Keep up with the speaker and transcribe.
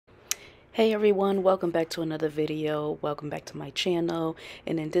Hey everyone, welcome back to another video. Welcome back to my channel.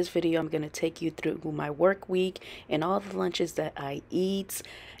 And in this video, I'm going to take you through my work week and all the lunches that I eat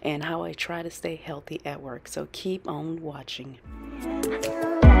and how I try to stay healthy at work. So keep on watching.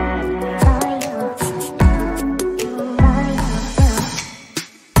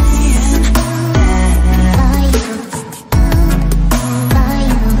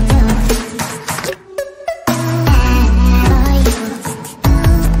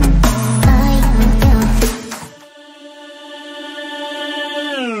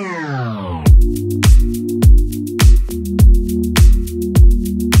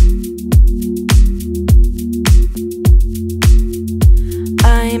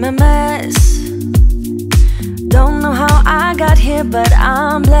 I'm a mess. Don't know how I got here, but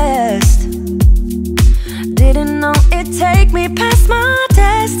I'm blessed. Didn't know it'd take me past my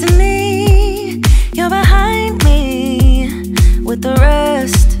destiny. You're behind me with the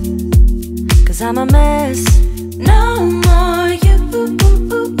rest, 'cause I'm a mess. No more you,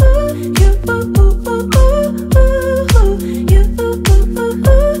 you,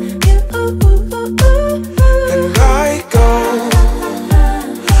 and I go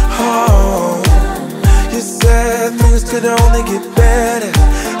home. You said things could only get better.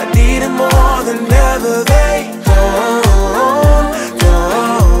 I need it more than ever. They don't.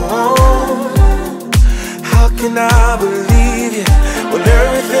 How can I believe you when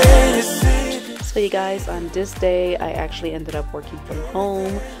everything is safe? So you guys, on this day, I actually ended up working from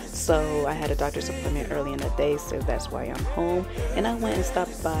home. So I had a doctor's appointment early in the day, so that's why I'm home. And I went and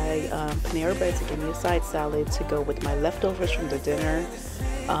stopped by Panera Bread to give me a side salad to go with my leftovers from the dinner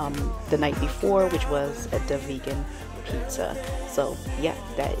the night before, which was the vegan pizza. So yeah,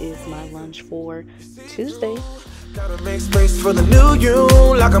 that is my lunch for Tuesday. Gotta make space for the new you,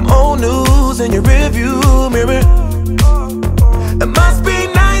 like I'm old news in your review mirror. It must be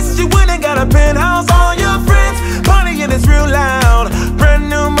nice, you went and got a penthouse, all your friends partying, it's real loud. Brand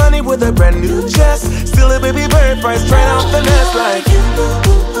new money with a brand new chest, still a baby bird price straight off the nest like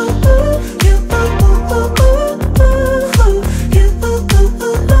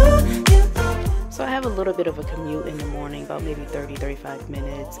So I have a little bit of a commute in the morning, about maybe 30-35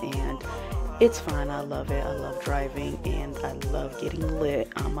 minutes, and it's fine. I love it. I love driving, and I love getting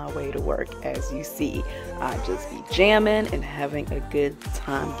lit on my way to work. As you see, I just be jamming and having a good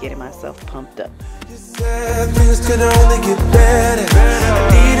time getting myself pumped up. you said things could only get better. I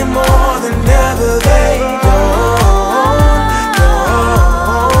need it more than ever. They don't.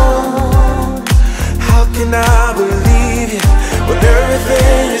 How can I believe you when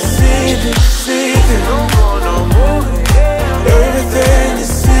everything is see-through? Everything is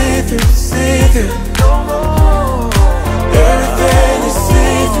see-through, see-through. Everything is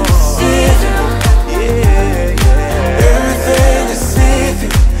see-through, see-through. Yeah. Everything is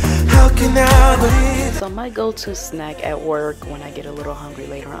see-through. How can I believe? So my go-to snack at work when I get a little hungry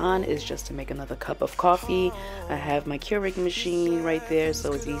later on is just to make another cup of coffee. I have my Keurig machine right there,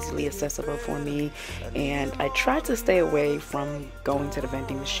 so it's easily accessible for me. And I try to stay away from going to the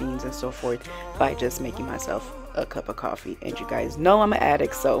vending machines and so forth by just making myself a cup of coffee. And you guys know I'm an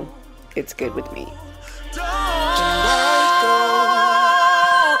addict, so it's good with me. You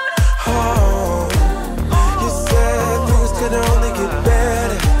said things could only get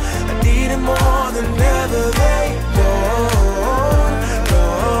better. I need it more than ever. They don't.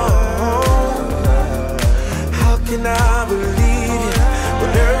 How can I believe you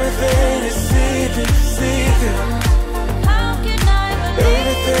when everything is see-through, see-through? How can I believe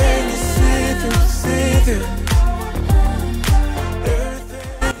Everything is see-through, see-through.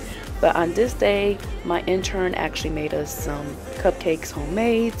 But on this day, my intern actually made us some cupcakes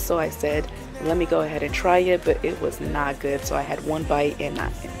homemade, so I said, let me go ahead and try it, but it was not good. So I had one bite and I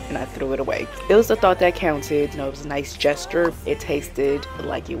threw it away. It was the thought that counted. You know, it was a nice gesture. It tasted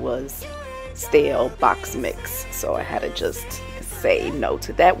like it was stale box mix, so I had to just say no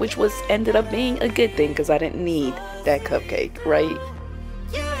to that, which was ended up being a good thing because I didn't need that cupcake, right?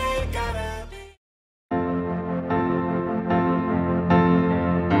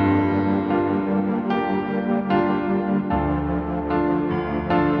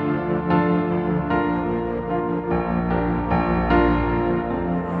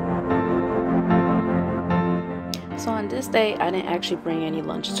 So on this day, I didn't actually bring any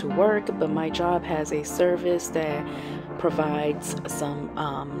lunch to work, but my job has a service that provides some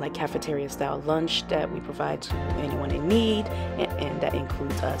like cafeteria style lunch that we provide to anyone in need, and that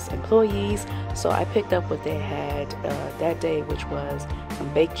includes us employees. So I picked up what they had that day, which was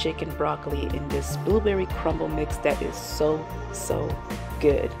some baked chicken, broccoli, and this blueberry crumble mix that is so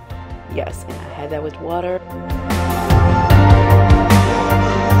good. Yes, and I had that with water.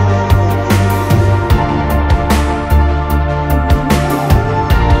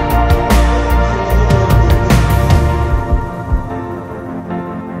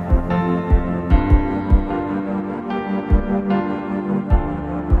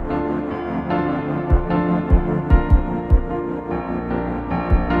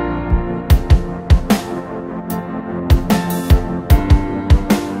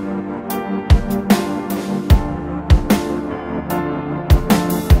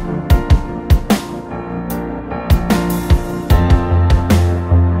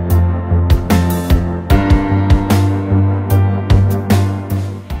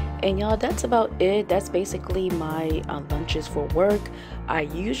 that's about it. That's basically my lunches for work. I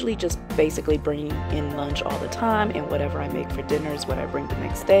usually just basically bring in lunch all the time, and whatever I make for dinner is what I bring the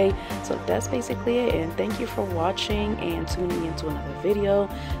next day. So that's basically it, and thank you for watching and tuning into another video.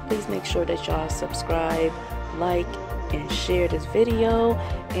 Please make sure that y'all subscribe, like, and share this video,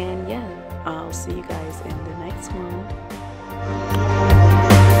 and yeah, I'll see you guys in the next one.